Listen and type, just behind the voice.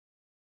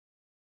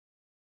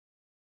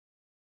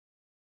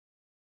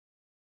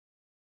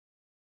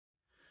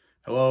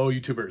Hello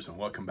YouTubers and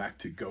welcome back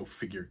to Go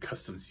Figure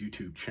Customs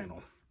YouTube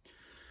channel.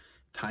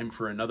 Time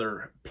for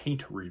another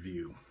paint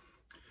review.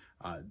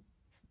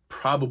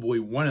 Probably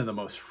one of the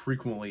most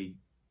frequently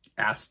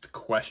asked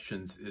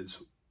questions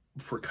is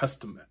for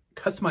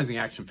customizing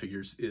action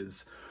figures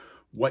is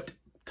what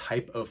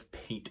type of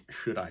paint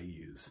should I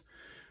use?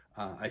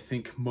 I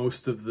think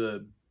most of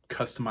the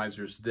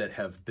customizers that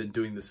have been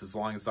doing this as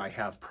long as I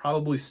have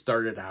probably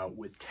started out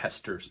with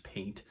Testors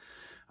paint.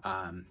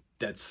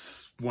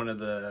 That's one of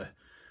the,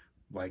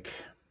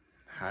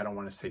 I don't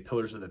want to say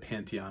pillars of the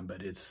pantheon,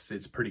 but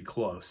it's pretty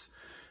close.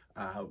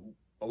 A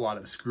lot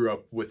of us grew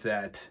up with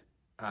that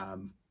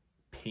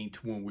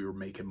paint when we were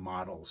making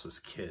models as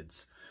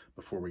kids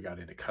before we got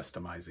into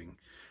customizing.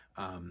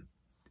 And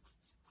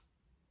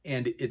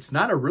it's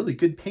not a really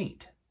good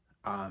paint.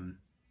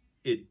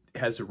 It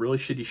has a really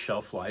shitty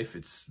shelf life.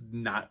 It's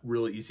not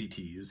really easy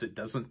to use. It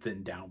doesn't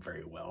thin down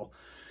very well.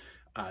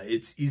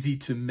 It's easy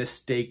to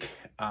mistake.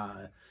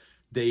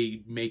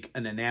 They make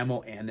an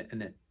enamel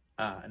and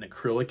an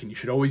acrylic, and you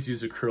should always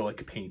use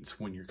acrylic paints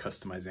when you're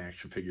customizing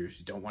action figures.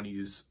 You don't want to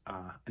use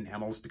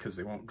enamels because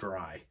they won't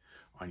dry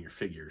on your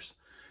figures.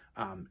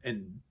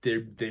 And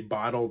they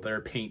bottle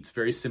their paints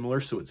very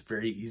similar, so it's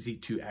very easy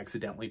to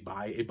accidentally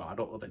buy a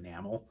bottle of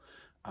enamel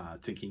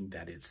thinking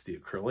that it's the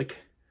acrylic.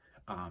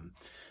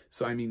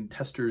 So I mean,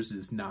 Testors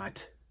is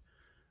not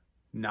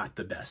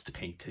the best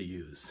paint to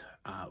use.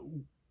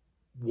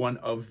 One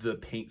of the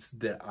paints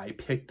that I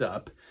picked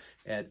up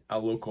at a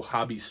local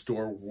hobby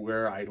store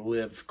where I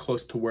live,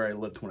 close to where I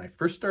lived when I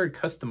first started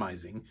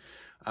customizing,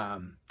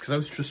 because I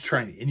was just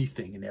trying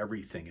anything and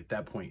everything at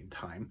that point in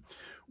time,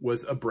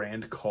 was a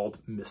brand called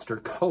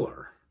Mr.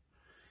 Color.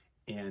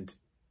 And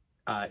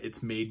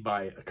it's made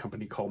by a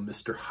company called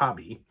Mr.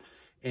 Hobby,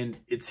 and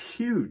it's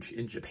huge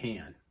in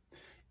Japan.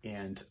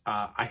 And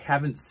I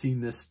haven't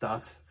seen this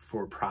stuff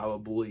for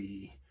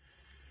probably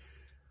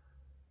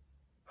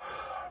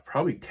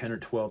 10 or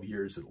 12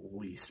 years at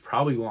least,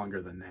 probably longer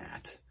than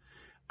that.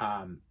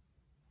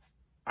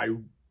 I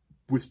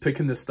was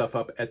picking this stuff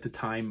up at the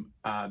time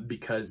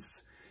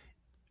because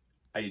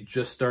I had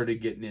just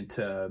started getting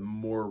into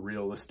more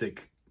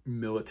realistic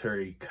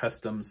military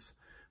customs.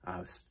 I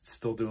was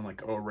still doing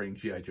like O-ring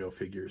G.I. Joe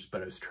figures,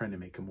 but I was trying to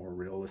make them more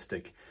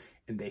realistic.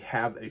 And they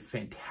have a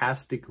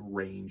fantastic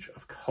range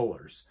of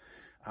colors.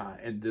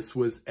 And this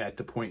was at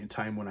the point in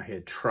time when I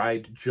had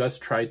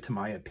just tried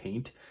Tamiya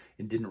paint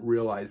and didn't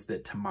realize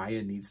that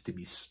Tamiya needs to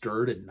be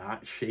stirred and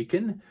not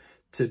shaken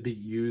to be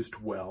used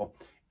well,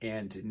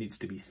 and it needs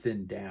to be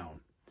thinned down.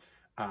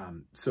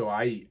 So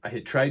I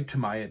had tried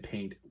Tamiya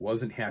paint,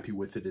 wasn't happy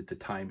with it at the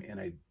time, and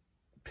I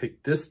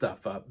picked this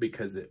stuff up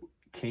because it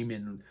came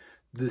in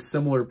the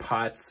similar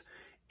pots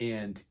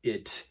and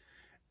it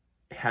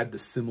had the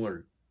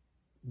similar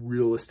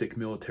realistic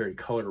military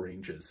color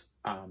ranges.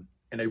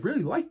 And I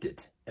really liked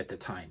it at the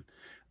time.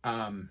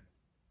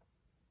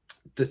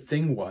 The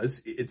thing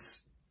was,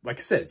 it's, like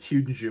I said, it's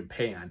huge in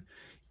Japan,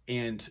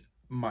 and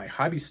my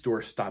hobby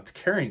store stopped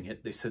carrying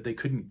it. They said they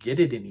couldn't get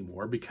it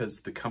anymore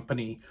because the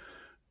company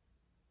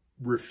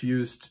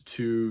refused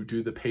to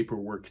do the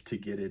paperwork to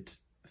get it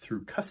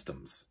through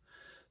customs.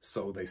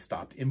 So they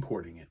stopped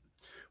importing it.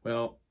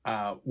 Well,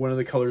 one of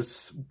the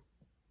colors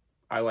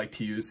I like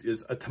to use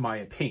is a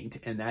Tamiya paint,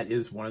 and that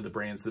is one of the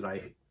brands that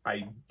I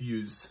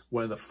use.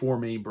 One of the 4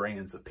 main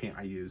brands of paint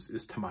I use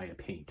is Tamiya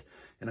paint,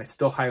 and I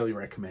still highly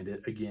recommend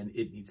it. Again,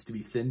 it needs to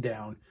be thinned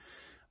down,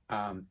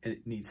 and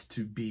it needs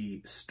to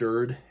be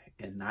stirred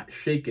and not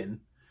shaken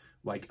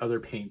like other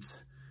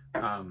paints.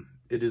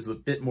 It is a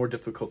bit more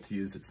difficult to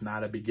use. It's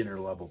not a beginner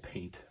level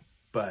paint,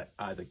 but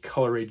the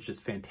color range is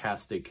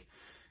fantastic.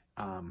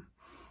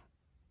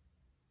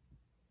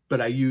 But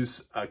I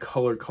use a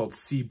color called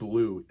Sea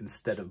Blue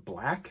instead of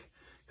black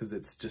because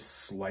it's just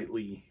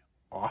slightly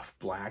off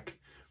black,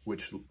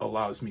 which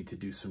allows me to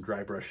do some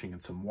dry brushing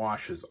and some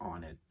washes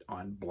on it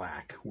on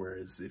black.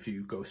 Whereas if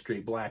you go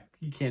straight black,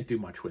 you can't do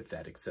much with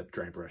that except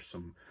dry brush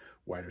some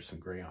white or some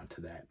gray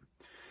onto that.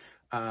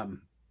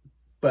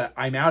 But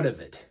I'm out of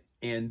it,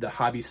 and the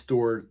hobby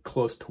store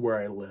close to where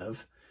I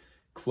live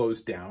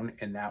closed down,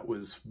 and that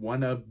was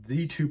one of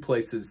the 2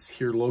 places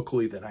here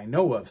locally that I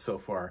know of so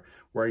far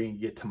where I can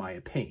get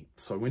Tamiya paint.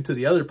 So I went to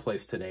the other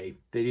place today.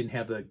 They didn't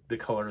have the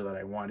color that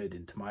I wanted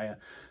in Tamiya,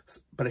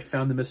 but I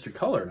found the Mr.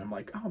 Color, and I'm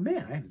like, oh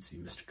man, I haven't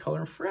seen Mr.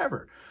 Color in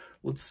forever.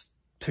 Let's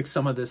pick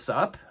some of this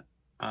up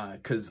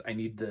because I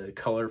need the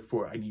color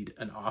I need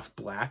an off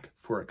black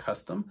for a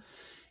custom.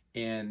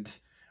 And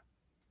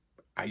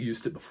I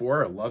used it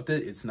before. I loved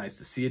it. It's nice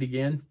to see it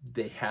again.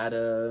 They had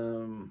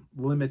a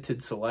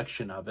limited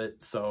selection of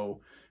it,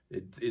 so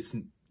it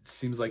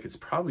seems like it's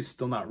probably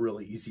still not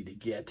really easy to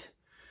get.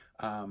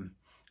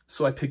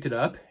 So I picked it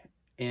up,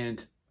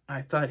 and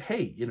I thought,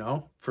 hey, you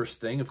know, first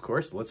thing, of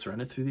course, let's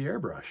run it through the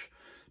airbrush,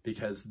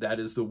 because that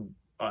is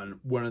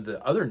one of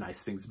the other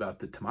nice things about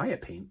the Tamiya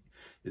paint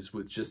is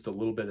with just a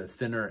little bit of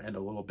thinner and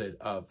a little bit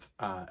of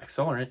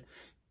accelerant,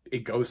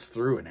 it goes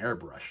through an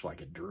airbrush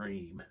like a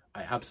dream.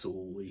 I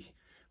absolutely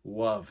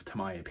love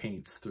Tamiya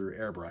paints through an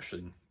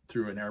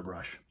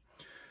airbrush.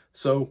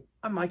 So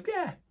I'm like,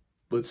 yeah,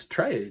 let's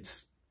try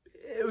it.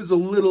 It was a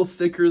little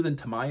thicker than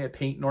Tamiya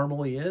paint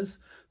normally is.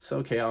 So,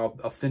 okay,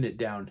 I'll thin it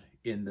down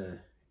in the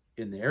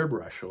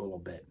airbrush a little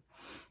bit.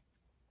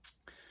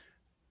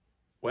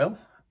 Well,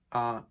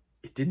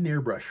 it didn't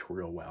airbrush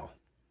real well.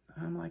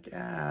 I'm like,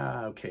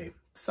 okay.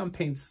 Some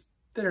paints,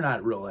 they're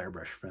not real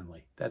airbrush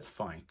friendly. That's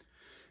fine.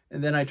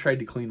 And then I tried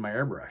to clean my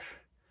airbrush,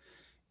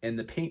 and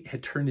the paint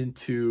had turned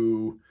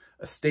into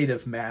a state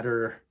of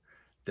matter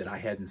that I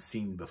hadn't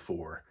seen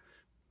before.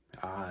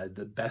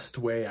 The best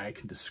way I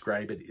can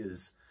describe it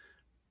is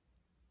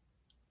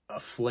a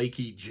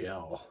flaky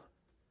gel.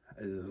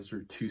 Those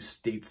are two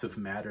states of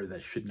matter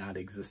that should not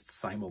exist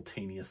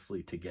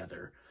simultaneously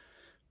together,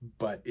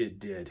 but it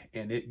did,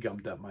 and it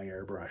gummed up my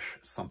airbrush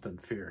something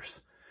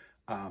fierce.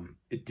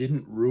 It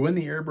didn't ruin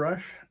the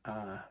airbrush,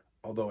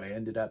 although I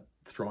ended up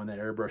throwing that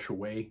airbrush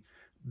away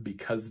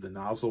because the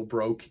nozzle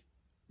broke.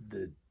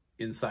 The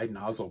inside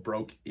nozzle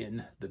broke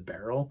in the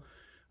barrel,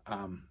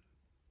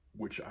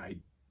 which I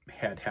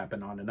had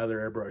happen on another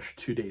airbrush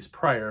 2 days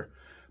prior.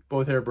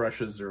 Both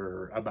airbrushes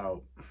are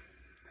about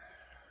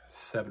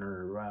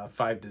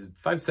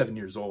 7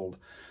 years old,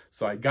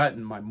 so I'd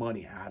gotten my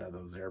money out of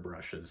those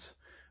airbrushes.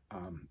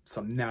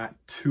 So I'm not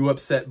too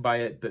upset by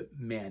it, but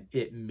man,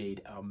 it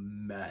made a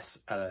mess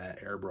out of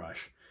that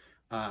airbrush.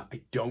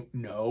 I don't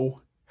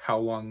know how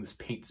long this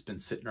paint's been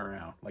sitting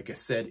around. Like I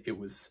said, it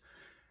was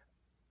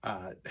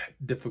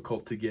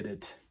difficult to get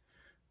it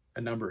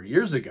a number of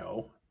years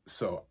ago,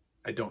 so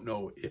I don't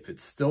know if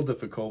it's still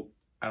difficult.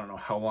 I don't know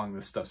how long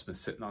this stuff's been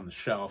sitting on the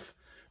shelf.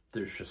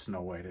 There's just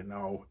no way to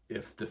know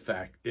if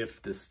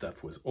this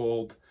stuff was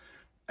old.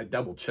 I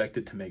double checked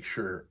it to make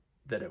sure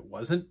that it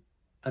wasn't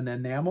an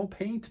enamel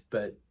paint,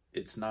 but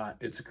it's not.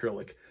 It's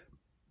acrylic.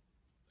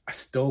 I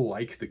still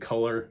like the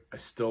color. I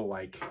still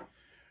like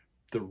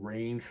the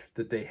range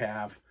that they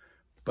have,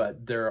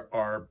 but there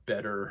are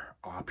better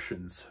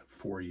options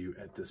for you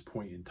at this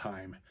point in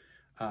time.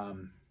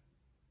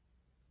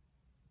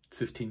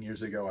 15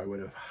 years ago, I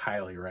would have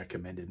highly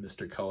recommended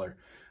Mr. Color.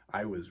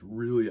 I was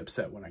really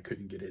upset when I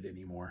couldn't get it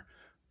anymore.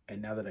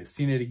 And now that I've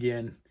seen it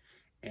again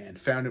and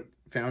found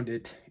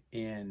it,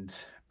 and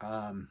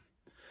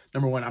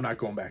number one, I'm not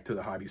going back to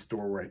the hobby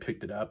store where I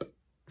picked it up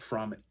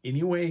from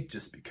anyway,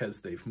 just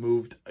because they've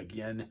moved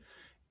again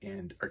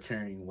and are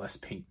carrying less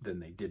paint than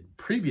they did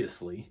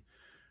previously.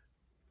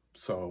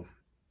 So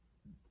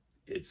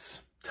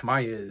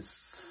Tamiya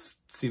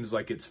seems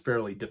like it's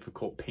fairly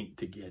difficult paint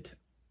to get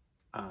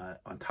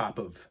on top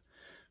of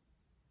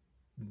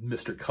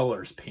Mr.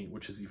 Color's paint,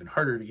 which is even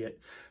harder to get.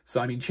 So,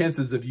 I mean,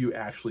 chances of you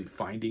actually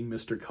finding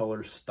Mr.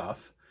 Color's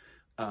stuff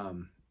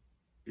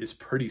is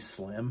pretty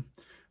slim.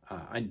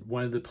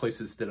 One of the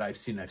places that I've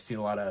seen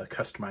a lot of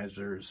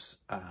customizers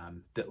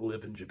that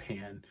live in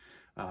Japan,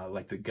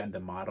 like the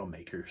Gundam model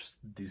makers.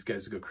 These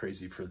guys go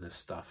crazy for this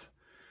stuff.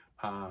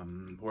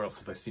 Where else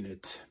have I seen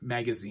it?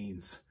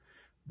 Magazines.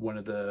 One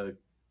of the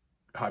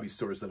hobby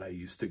stores that I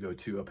used to go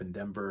to up in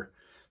Denver,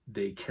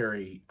 they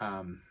carry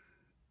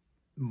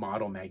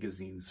model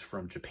magazines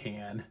from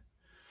Japan,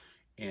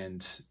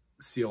 and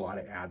see a lot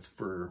of ads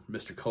for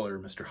Mr. Color,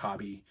 Mr.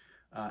 Hobby.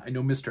 I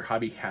know Mr.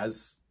 Hobby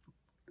has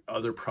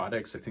other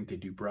products. I think they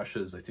do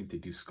brushes. I think they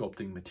do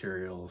sculpting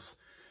materials.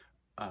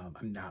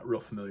 I'm not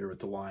real familiar with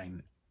the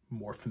line,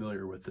 more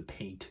familiar with the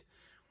paint.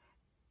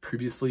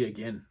 Previously,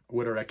 again,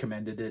 would have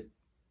recommended it.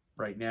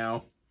 Right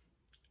now,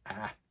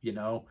 you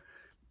know,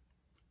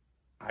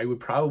 I would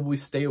probably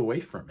stay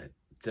away from it,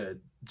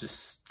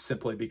 just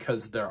simply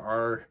because there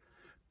are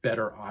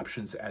better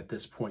options at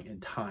this point in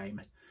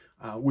time,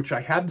 which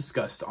I have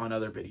discussed on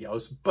other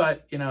videos.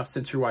 But, you know,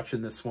 since you're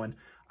watching this one,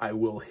 I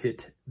will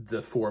hit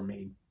the four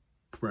main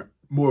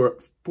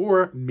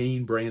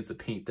brands of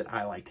paint that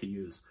I like to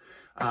use.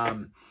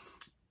 By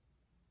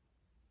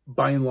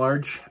and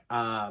large,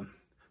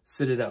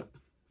 Citadel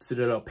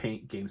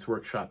paint, Games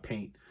Workshop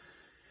paint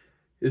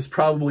is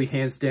probably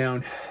hands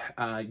down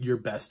your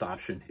best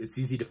option. It's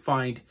easy to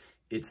find.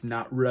 It's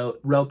not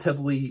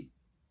relatively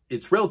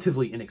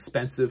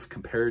inexpensive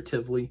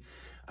comparatively.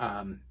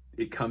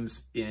 It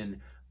comes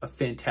in a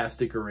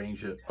fantastic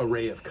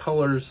array of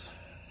colors.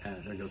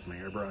 There goes my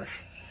airbrush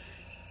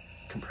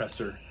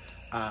compressor.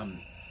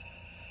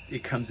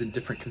 It comes in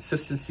different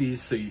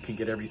consistencies, so you can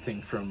get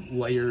everything from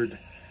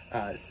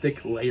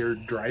thick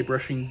layered dry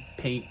brushing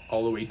paint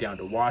all the way down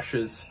to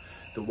washes.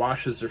 The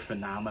washes are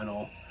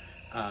phenomenal.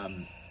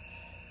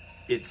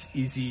 It's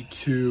easy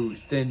to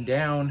thin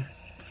down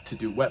to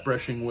do wet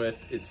brushing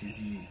with. It's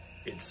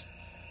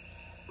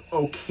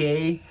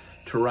okay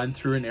to run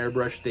through an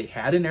airbrush. They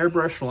had an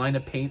airbrush line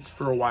of paints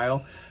for a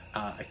while.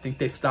 I think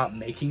they stopped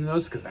making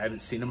those because I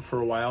haven't seen them for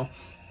a while.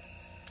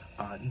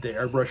 The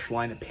airbrush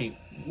line of paint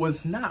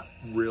was not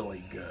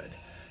really good.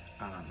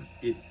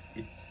 It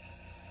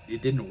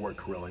didn't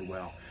work really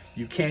well.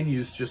 You can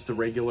use just the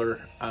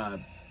regular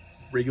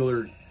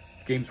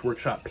Games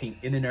Workshop paint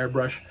in an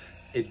airbrush.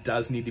 It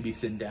does need to be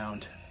thinned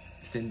down,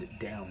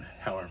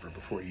 however,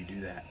 before you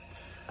do that.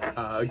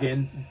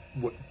 Again,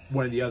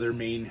 one of the other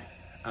main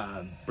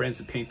brands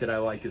of paint that I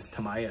like is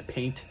Tamiya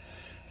paint.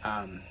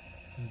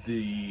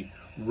 The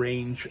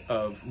range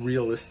of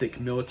realistic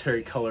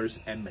military colors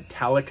and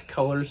metallic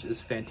colors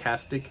is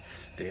fantastic.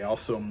 They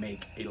also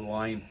make a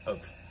line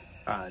of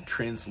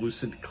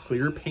translucent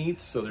clear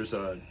paints. So there's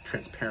a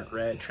transparent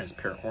red,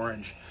 transparent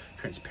orange,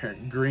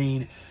 transparent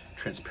green,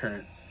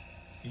 transparent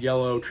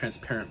yellow,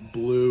 transparent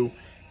blue,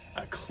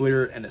 a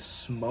clear, and a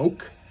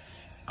smoke.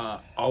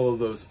 All of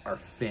those are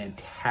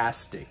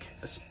fantastic.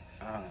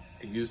 I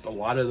used a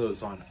lot of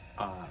those on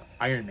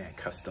Iron Man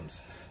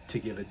customs to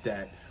give it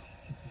that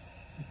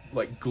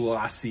like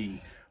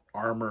glossy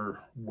armor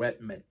wet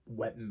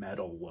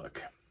metal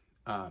look.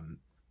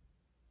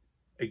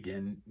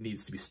 Again,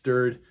 needs to be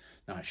stirred,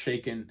 not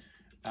shaken.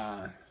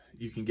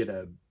 You can get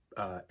a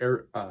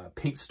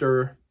paint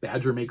stir.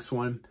 Badger makes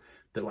one.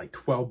 They're like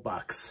 12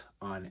 bucks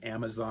on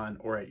Amazon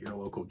or at your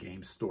local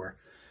game store.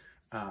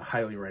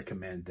 Highly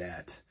recommend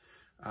that.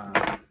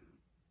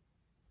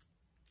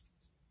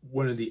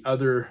 One of the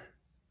other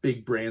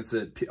big brands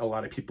that a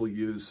lot of people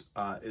use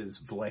is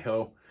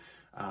Vallejo.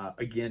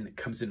 Again, it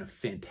comes in a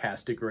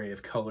fantastic array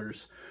of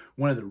colors.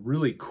 One of the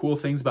really cool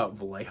things about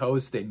Vallejo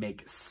is they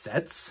make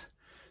sets.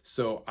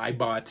 So I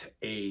bought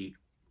a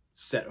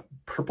set of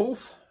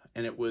purples,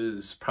 and it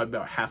was probably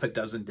about half a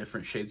dozen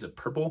different shades of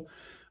purple.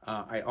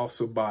 I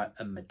also bought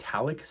a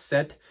metallic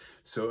set,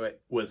 so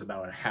it was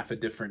about a half a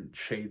different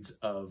shades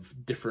of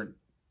different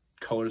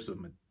colors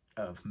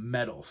of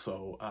metal.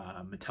 So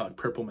metallic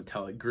purple,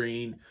 metallic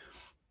green.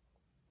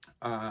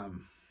 I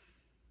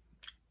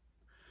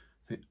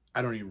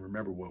don't even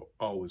remember what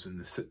all was in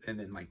this, and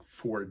then like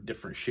 4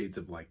 different shades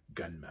of like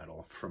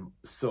gunmetal, from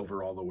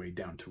silver all the way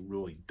down to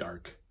really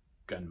dark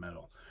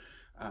gunmetal.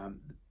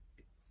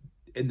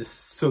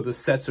 So the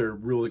sets are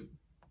really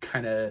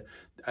kind of,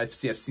 I've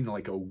seen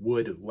like a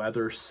wood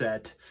leather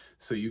set,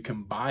 so you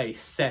can buy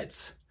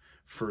sets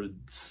for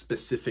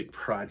specific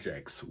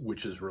projects,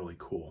 which is really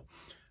cool.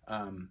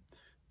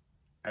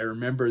 I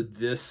remember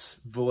this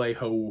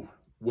Vallejo,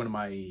 one of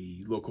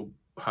my local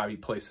hobby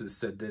places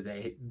said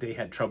that they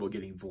had trouble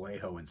getting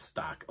Vallejo in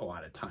stock a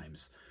lot of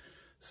times.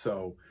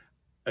 So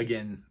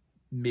again,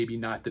 maybe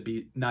not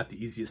the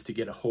easiest to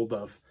get a hold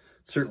of.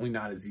 Certainly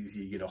not as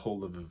easy to get a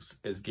hold of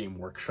as Game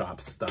Workshop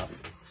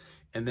stuff.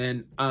 And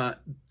then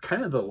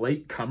kind of the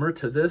late comer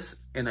to this,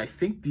 and I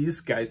think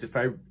these guys, if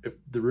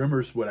the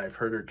rumors what I've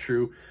heard are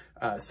true,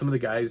 some of the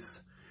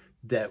guys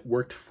that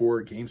worked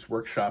for Games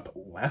Workshop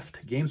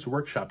left Games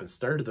Workshop and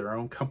started their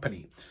own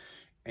company,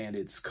 and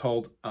it's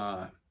called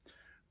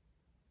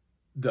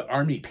the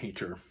Army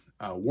Painter,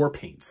 War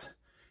Paints,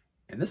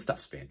 and this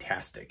stuff's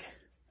fantastic.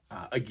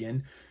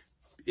 Again,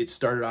 it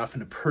started off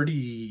in a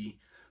pretty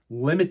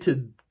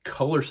limited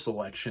color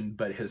selection,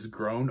 but has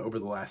grown over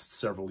the last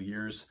several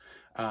years.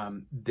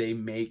 They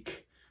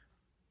make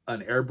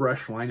an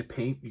airbrush line of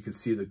paint. You can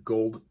see the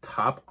gold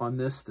top on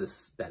this.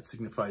 That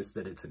signifies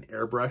that it's an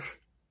airbrush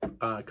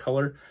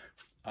color.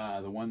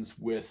 The ones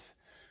with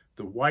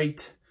the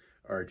white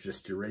are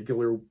just your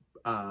regular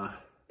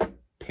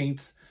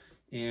paints,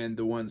 and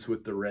the ones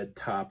with the red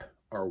top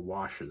are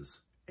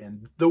washes.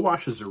 And the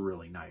washes are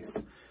really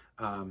nice.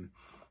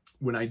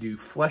 When I do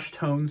flesh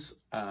tones,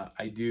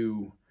 I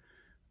do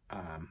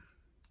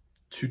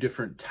 2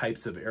 different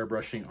types of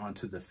airbrushing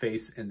onto the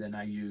face, and then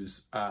I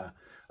use a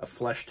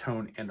flesh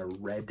tone and a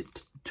red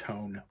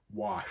tone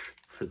wash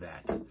for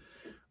that.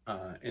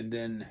 And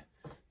then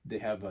they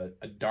have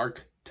a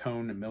dark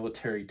tone, a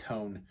military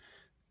tone.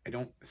 I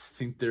don't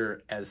think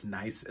they're as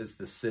nice as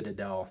the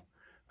Citadel,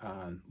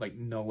 like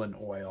Nuln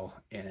Oil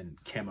and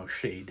Camo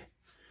Shade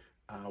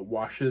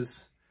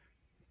washes,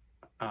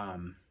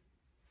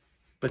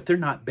 but they're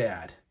not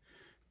bad.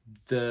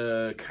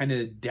 The kind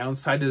of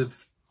downside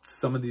of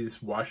some of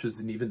these washes,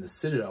 and even the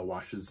Citadel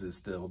washes,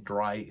 is they'll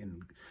dry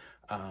in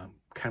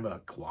kind of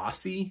a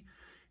glossy,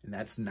 and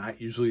that's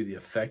not usually the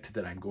effect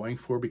that I'm going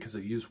for, because I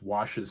use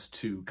washes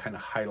to kind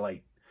of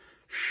highlight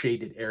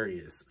shaded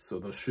areas. So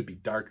those should be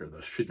darker.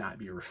 Those should not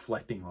be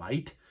reflecting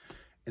light.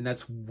 And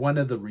that's one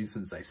of the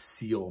reasons I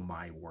seal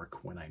my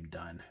work when I'm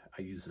done.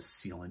 I use a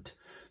sealant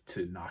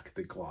to knock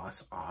the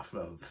gloss off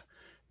of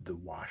the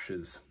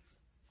washes.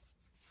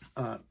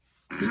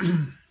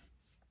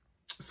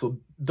 So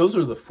those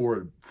are the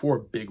four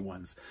big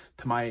ones: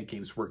 Tamiya,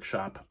 Games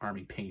Workshop,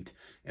 Army Paint,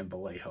 and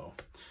Vallejo.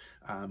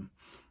 I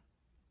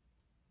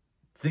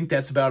think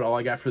that's about all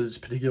I got for this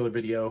particular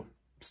video.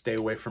 Stay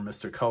away from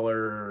Mr. Color,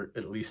 or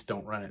at least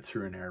don't run it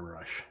through an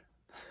airbrush.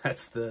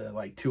 That's the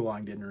like too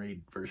long didn't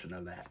read version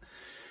of that.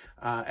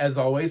 As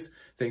always,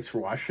 thanks for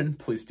watching.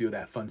 Please do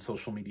that fun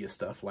social media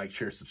stuff. Like,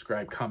 share,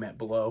 subscribe, comment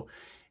below.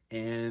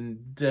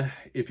 And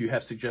if you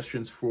have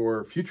suggestions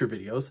for future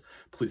videos,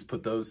 please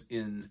put those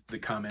in the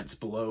comments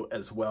below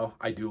as well.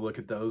 I do look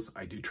at those.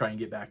 I do try and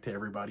get back to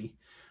everybody.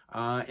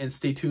 And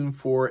stay tuned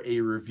for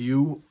a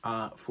review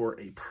for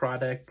a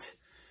product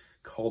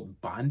called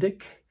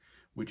Bondic,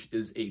 which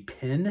is a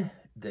pen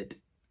that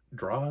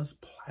draws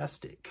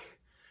plastic.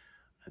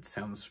 It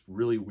sounds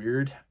really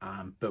weird,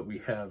 but we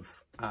have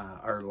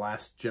our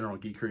last General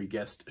Geekery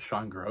guest,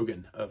 Sean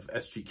Grogan of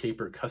SG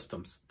Caper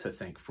Customs, to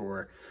thank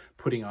for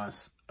putting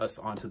us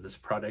onto this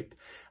product.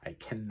 I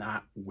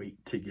cannot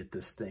wait to get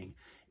this thing.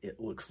 It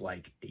looks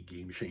like a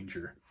game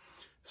changer.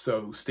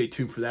 So stay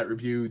tuned for that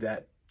review.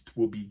 That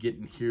will be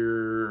getting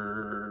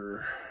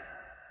here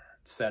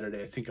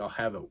Saturday. I think I'll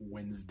have it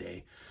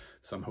Wednesday.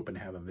 So I'm hoping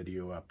to have a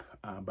video up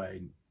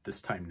by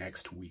this time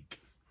next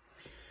week.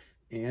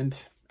 And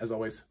as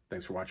always,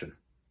 thanks for watching.